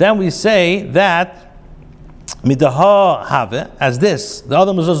 then we say that as this, the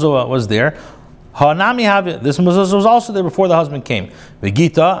other mezuzah was there. This mezuzah was also there before the husband came.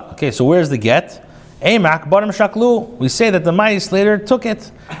 Okay, so where's the get? We say that the mais later took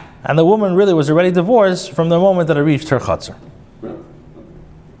it, and the woman really was already divorced from the moment that it reached her chutzner.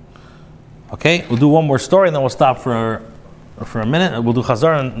 Okay, we'll do one more story, and then we'll stop for a minute. We'll do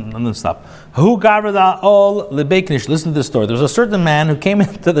chazar and then stop. Listen to this story. There was a certain man who came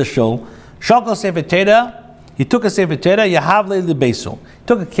into the shul. He took a sefer Torah.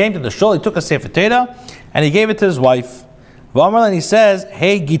 Came to the shul. He took a sefer Torah, and he gave it to his wife. And he says,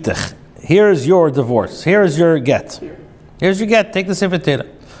 "Hey Gittin, here's your divorce. Here's your get. Here's your get. Take the sefer Torah."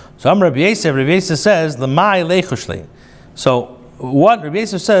 So Rabbi Yosef says, "L'mai leichushli." So what Rabbi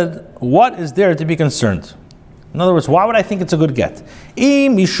Yosef said, what is there to be concerned? In other words, why would I think it's a good get?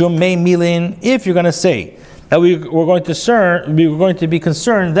 If you're going to say that we're going to be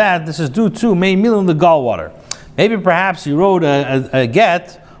concerned that this is due to mei milin, the gallwater. Maybe perhaps you wrote a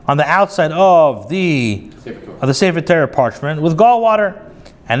get on the outside of the sefer Torah parchment with gallwater,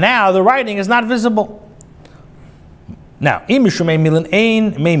 and now the writing is not visible. Now, we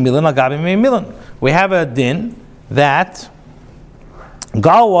have a din that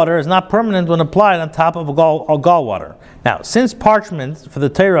gallwater is not permanent when applied on top of a gallwater. Now, since parchment for the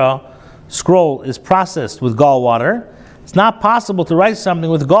Torah scroll is processed with gallwater, it's not possible to write something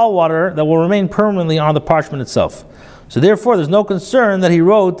with gallwater that will remain permanently on the parchment itself. So therefore, there's no concern that he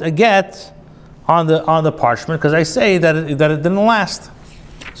wrote a get on the parchment, because I say that it didn't last.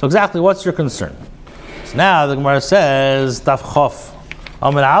 So exactly, what's your concern? So now the Gemara says, Daf Chof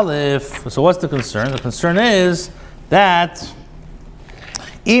Amid Aleph. So what's the concern? The concern is that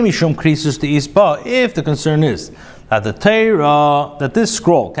Imishum Krisus to Isba. If the concern is that the Torah, that this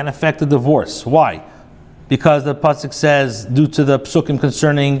scroll can affect a divorce. Why? Because the pasuk says, due to the psukim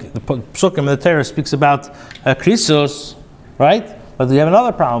concerning the psukim in the Torah speaks about Krisus, right? But we have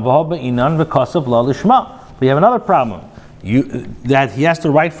another problem. But you have another problem. That he has to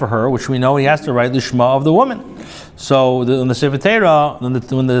write for her, which we know he has to write the Shema of the woman. So in the Sefer Torah,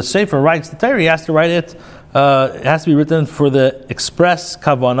 when the Sefer writes the Torah, he has to write it. It has to be written for the express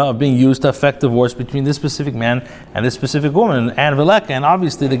kavanah of being used to affect divorce between this specific man and this specific woman. And Veleka, and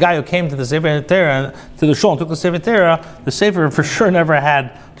obviously the guy who came to the Sefer Torah, to the shul and took the Sefer Torah, the Sefer for sure never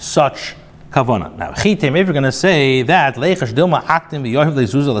had such kavanah. Now, chitim, if you're going to say that,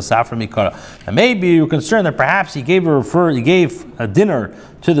 and maybe you're concerned that perhaps he gave a dinner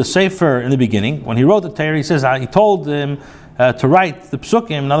to the Sefer in the beginning. When he wrote the Torah, he says he told him to write the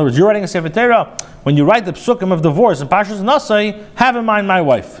psukim. In other words, you're writing a Sefer Torah. When you write the psukim of divorce in Pashas Nasai, have in mind my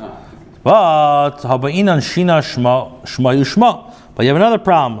wife. But haba'inan shina shma yushma. But you have another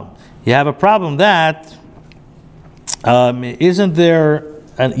problem. You have a problem that isn't there.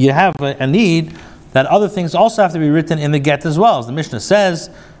 And you have a need that other things also have to be written in the get as well. As the Mishnah says,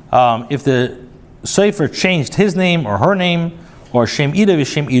 if the Sefer changed his name or her name, or Shem Ida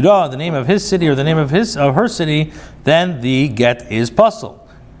v'Shem Ida, the name of his city or the name of her city, then the get is puzzle.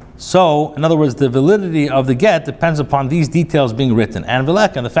 So, in other words, the validity of the get depends upon these details being written. And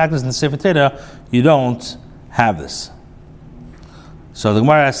the fact is in the Sefer Torah, you don't have this. So the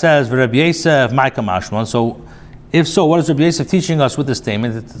Gemara says, Rabbi Yosef Maika Mashman. So, if so, what is Rabbi Yosef teaching us with this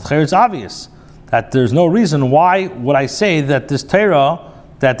statement? It's obvious that there's no reason why would I say that this Torah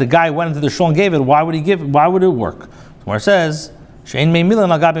that the guy went into the shul and gave it. Why would he give it? Why would it work? The Gemara says, Shein mei milin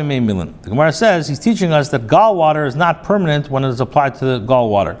agabe mei milin. The Gemara says he's teaching us that gall water is not permanent when it is applied to the gall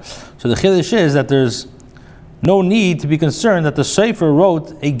water. So the chiddush is that there's no need to be concerned that the Sefer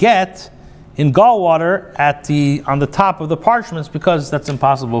wrote a get in gall water on the top of the parchments because that's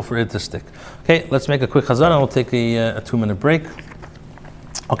impossible for it to stick. Okay, let's make a quick chazara and we'll take a 2-minute break.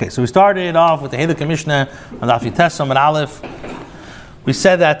 Okay, so we started off with the Halakha Mishnah on Daf Yitesam and Aleph. We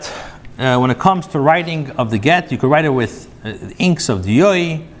said that when it comes to writing of the get, you could write it with inks of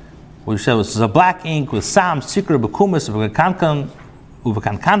diyoi. We said this is a black ink with sam, sikra, bekumis,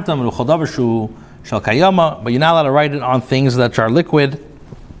 uvakankantam, uchodavishu, shalkayama, but you're not allowed to write it on things that are liquid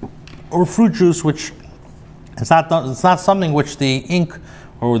or fruit juice, which it's not something which the ink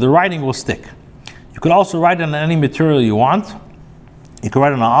or the writing will stick. You could also write it on any material you want. You could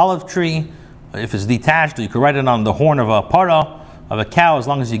write it on an olive tree if it's detached, or you could write it on the horn of a para, of a cow, as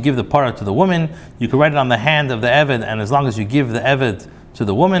long as you give the para to the woman. You could write it on the hand of the eved, and as long as you give the eved to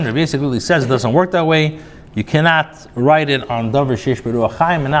the woman. It basically says it doesn't work that way. You cannot write it on davar sheish beruach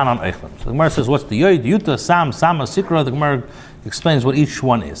chaim and not on eichlim. So the Gemara says, what's the yoid, yuta, sam, sama, sikra? The Gemara explains what each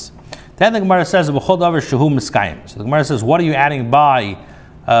one is. Then the Gemara says, b'chol davar shehu miskayim. So the Gemara says, what are you adding by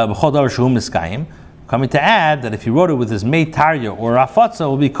b'chol davar shehu miskayim? Coming to add that if you wrote it with this mei tarya or rafatza, it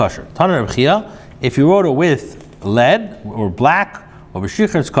will be kosher. Taner Reb Chia, if you wrote it with lead or black or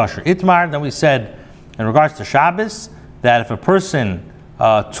b'shicher, it's kosher. Itmar, then we said in regards to Shabbos that if a person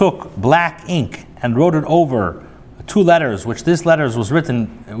took black ink and wrote it over 2 letters, which this letters was written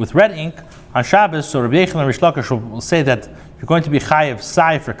with red ink on Shabbos, so Rabbi Yochanan and Rish Lakish will say that you're going to be chayiv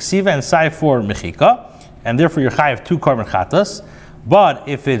sai for ksiva and sai for mechika, and therefore you're chayiv 2 korban chatas. But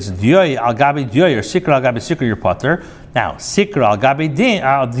if it's diyoi al gabi diyoi or sikra al gabi sikra, you're potter. Now sikra al gabi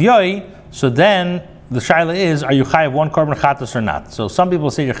diyoi, so then the shaila is, are you chayiv 1 korban chatas or not? So some people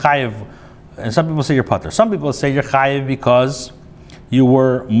say you're chayiv, and some people say you're potter. Some people say you're chayiv because you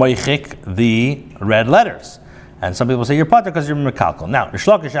were moichik the red letters. And some people say you're potter because you're mekalkal. Now, Rish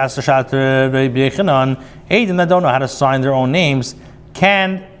Lakish asked the Shat Rabbi Yochanan, Eidim that don't know how to sign their own names,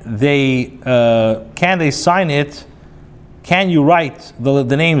 can they sign it? Can you write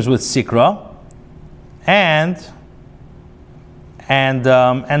the names with sikra and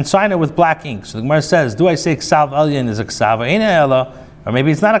sign it with black ink? So the Gemara says, do I say ksav elyon is a ksav ela, or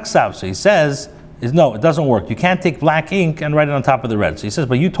maybe it's not a ksav? So he says, no, it doesn't work. You can't take black ink and write it on top of the red. So he says,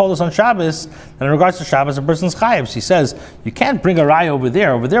 but you told us on Shabbos that in regards to Shabbos, a person's chayiv. So he says, you can't bring a raya over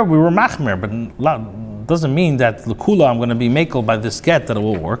there. Over there we were machmer, but doesn't mean that l'kula I'm going to be makel by this get that it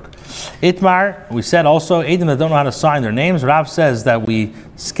will work. Itmar, we said also, Eidim that don't know how to sign their names. Rav says that we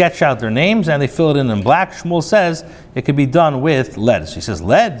sketch out their names and they fill it in black. Shmuel says it could be done with lead. So he says,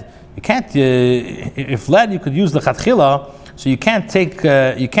 lead? You can't, if lead you could use the chatchila, so you can't take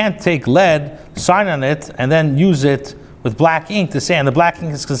lead, sign on it, and then use it with black ink to say, and the black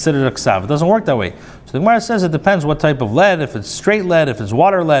ink is considered a ksav. It doesn't work that way. So the Gemara says it depends what type of lead, if it's straight lead, if it's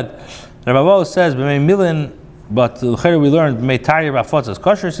water lead. Rabbi Bo says, b'mei milin, but we learned b'mei tarya b'afotz is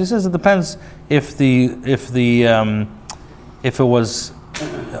kosher. So he says it depends if it was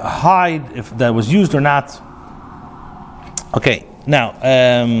hide, if that was used or not. Okay, now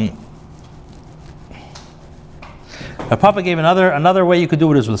Papa gave another way you could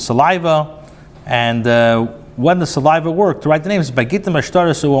do it is with saliva, and when the saliva worked, to write the names by Gittin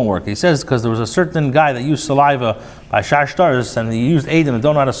Daf, it won't work. He says because there was a certain guy that used saliva by Shashtaris, and he used Adam and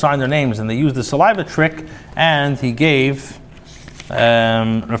don't know how to sign their names, and they used the saliva trick, and he gave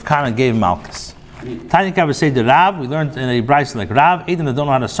Rav Kana gave Malchus. Tanya Kabbalah say the Rav, we learned in a brayso like Rav, Adam that don't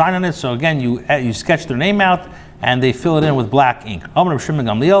know how to sign on it, so again you sketch their name out and they fill it in with black ink. Amar Rav Shimon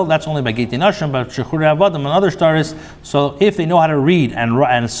Gamliel, that's only by Gittin Daf, but Shechur Avadim and other stars. So if they know how to read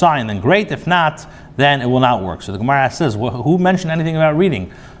and sign, then great. If not, then it will not work. So the Gemara says, who mentioned anything about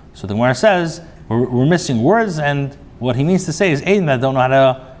reading? So the Gemara says, we're missing words, and what he means to say is Eidim that don't know how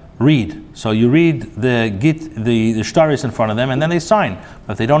to read. So you read the shtaris in front of them, and then they sign.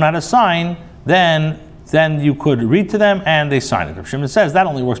 But if they don't know how to sign, then you could read to them and they sign it. Rav Shimon says that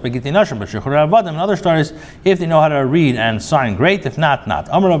only works by Gittin Daf, but Shechur Avadim and other stars, if they know how to read and sign, great. If not, not.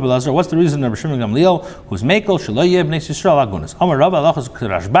 Amar Rabbi Lazar, what's the reason Rav Shimon Gamliel, who's mekel shelo yeh bnei Yisrael agunas? Amar Rabbi Allah is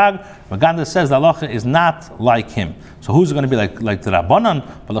Rashbag. Maganda says the halacha is not like him. So who's going to be like the Rabbanan?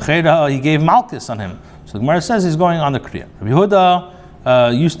 But he gave Malchus on him. So the Gemara says he's going on the Kriya. Rabbi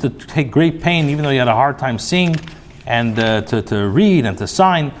Yehuda used to take great pain, even though he had a hard time seeing, and to read and to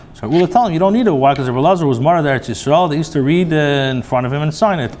sign. So we'll tell him you don't need it. Why? Because Rabbi Lazar was Mara there at Yisrael. They used to read in front of him and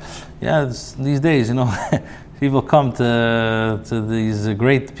sign it. Yeah, these days, people come to these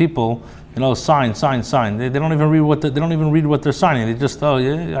great people, sign. They don't even read what they're signing. They just,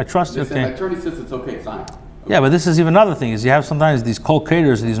 I trust you. Okay. My attorney says it's okay, sign. Okay. Yeah, but this is even another thing. Is you have sometimes these kol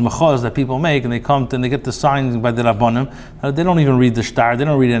keders, these mechaz that people make, and they come and they get the signs by the rabbanim. They don't even read the shtar. They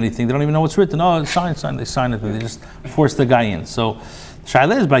don't read anything. They don't even know what's written. Oh, sign. They sign it, and they just force the guy in. So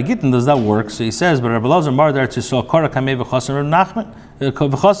Shaila is by Gittin, does that work? So he says, but Rabbi Elazar Mardar to saw Korah Kamei v'Chosim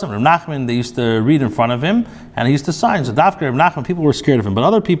Rav Nachman, they used to read in front of him, and he used to sign. So Dafka Rav Nachman, people were scared of him, but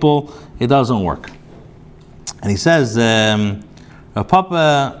other people, it doesn't work. And he says,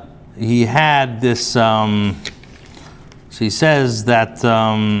 Papa, he had this. So he says that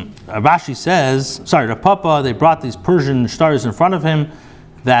Rashi says, the Papa, they brought these Persian stars in front of him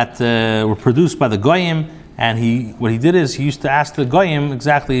that were produced by the Goyim, and what he did is he used to ask the Goyim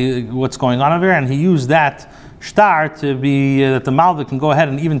exactly what's going on over here, and he used that star to be that the Malvik can go ahead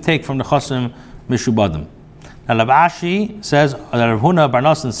and even take from the Chosim Mishubadim. Now Rashi says that Rav Huna Bar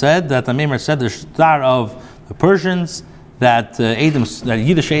Nosson said that the Meimer said the star of the Persians that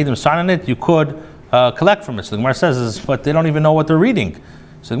Yiddish Edom sign on it, you could collect from it. So the Gemara says, but they don't even know what they're reading.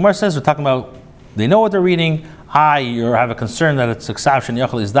 So the Gemara says we're talking about they know what they're reading. You have a concern that it's exception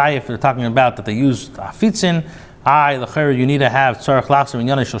yachal is dai if they're talking about that they use afitzin. You need to have tzarich lachser and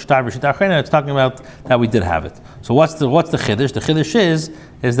yanish shtar b'shita achreina. It's talking about that we did have it. So what's the chiddush? The chiddush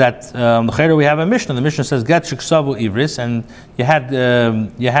is that the chayre we have a Mishnah. The Mishnah says get shiksavu ivris, and you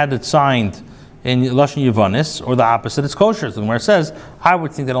had it signed in lashon yivanis, or the opposite. It's kosher. So where it says I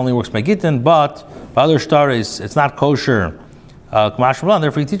would think that only works by gittin, but by other staris it's not kosher.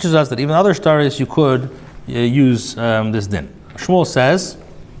 Therefore, he teaches us that even other staris you could use this din. Shmuel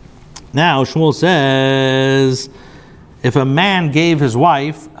says, if a man gave his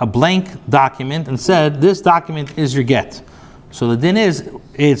wife a blank document and said, this document is your get. So the din is,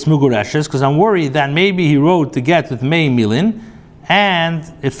 it's mugureshes, because I'm worried that maybe he wrote the get with mei milin, and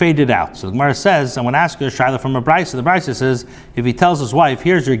it faded out. So the Gemara says, I'm going to ask you a shayla from a brisa. The brisa says, if he tells his wife,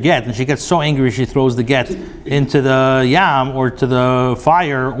 here's your get, and she gets so angry she throws the get into the yam, or to the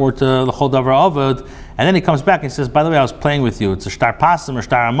fire, or to the chol davar avad, and then he comes back and says, by the way, I was playing with you. It's a shtar pasim or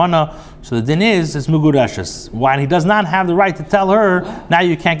shtar amana. So the din is, it's mugureshes. Why? And he does not have the right to tell her, now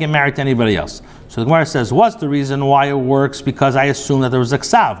you can't get married to anybody else. So the Gemara says, what's the reason why it works? Because I assume that there was a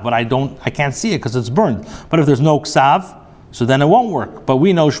ksav, but I can't see it because it's burned. But if there's no ksav, so then it won't work. But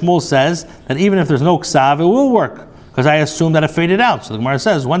we know Shmuel says that even if there's no ksav, it will work, because I assume that it faded out. So the Gemara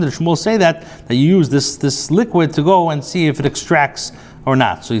says, when did Shmuel say that you use this liquid to go and see if it extracts or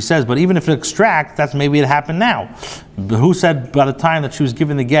not? So he says, but even if it extracts, that's maybe it happened now. But who said by the time that she was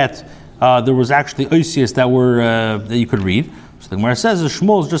given the get, there was actually oisius that you could read? So the Gemara says,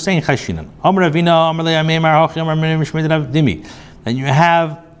 Shmuel is just saying chashinan. And you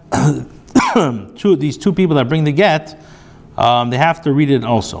have these two people that bring the get, they have to read it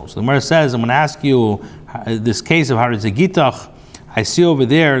also. So the Gemara says, I'm going to ask you this case of Harizagitach. I see over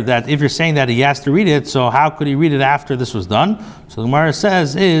there that if you're saying that he has to read it, so how could he read it after this was done? So the Gemara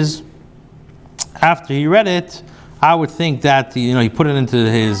says is, after he read it, I would think that he put it into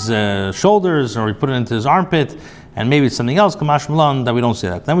his shoulders, or he put it into his armpit, and maybe it's something else, Kamash Malan, that we don't say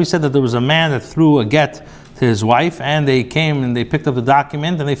that. Then we said that there was a man that threw a get to his wife, and they came and they picked up the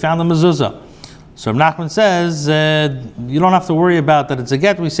document and they found a mezuzah. So Rav Nachman says, you don't have to worry about that it's a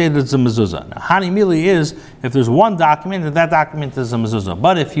get, we say that it's a mezuzah. Now, Hani Mili is, if there's one document, that document is a mezuzah.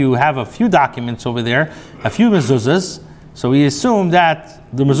 But if you have a few documents over there, a few mezuzahs, so we assume that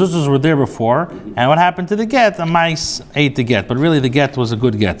the mezuzahs were there before, and what happened to the get? A mice ate the get, but really the get was a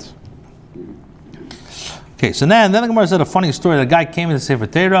good get. Okay, so then the Gemara said a funny story. The guy came into the Sefer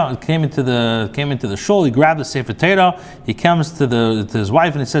Torah, came into the shul, he grabbed the Sefer Torah, he comes to his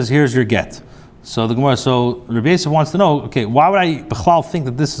wife and he says, here's your get. So the Gemara, Rabbi S wants to know, okay, why would I b'chlal think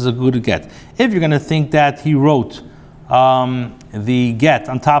that this is a good get? If you're going to think that he wrote the get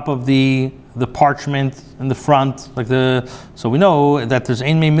on top of the parchment in the front, so we know that there's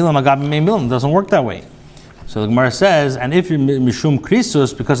ein mei milim agabi mei milim. It doesn't work that way. So the Gemara says, and if you're mishum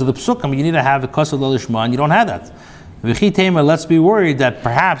krisus, because of the psukim, you need to have the kasod l'lishma, and you don't have that. Let's be worried that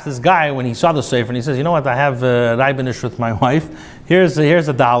perhaps this guy, when he saw the sefer, and he says, you know what, I have raibanish with my wife. Here's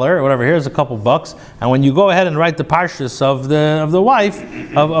 $1 or whatever. Here's a couple bucks, and when you go ahead and write the parshas of the wife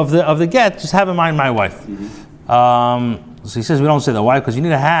of the get, just have in mind my wife. So he says we don't say that. Why? Because you need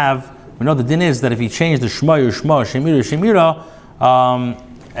to have. We know the din is that if you change the shema, shemira,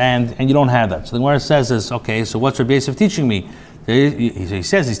 and you don't have that. So the Gemara says is okay. So what's Rabbi Yosef teaching me? He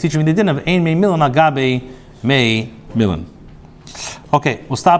says he's teaching me the din of ein mei milan agabe mei milan. Okay, we'll stop.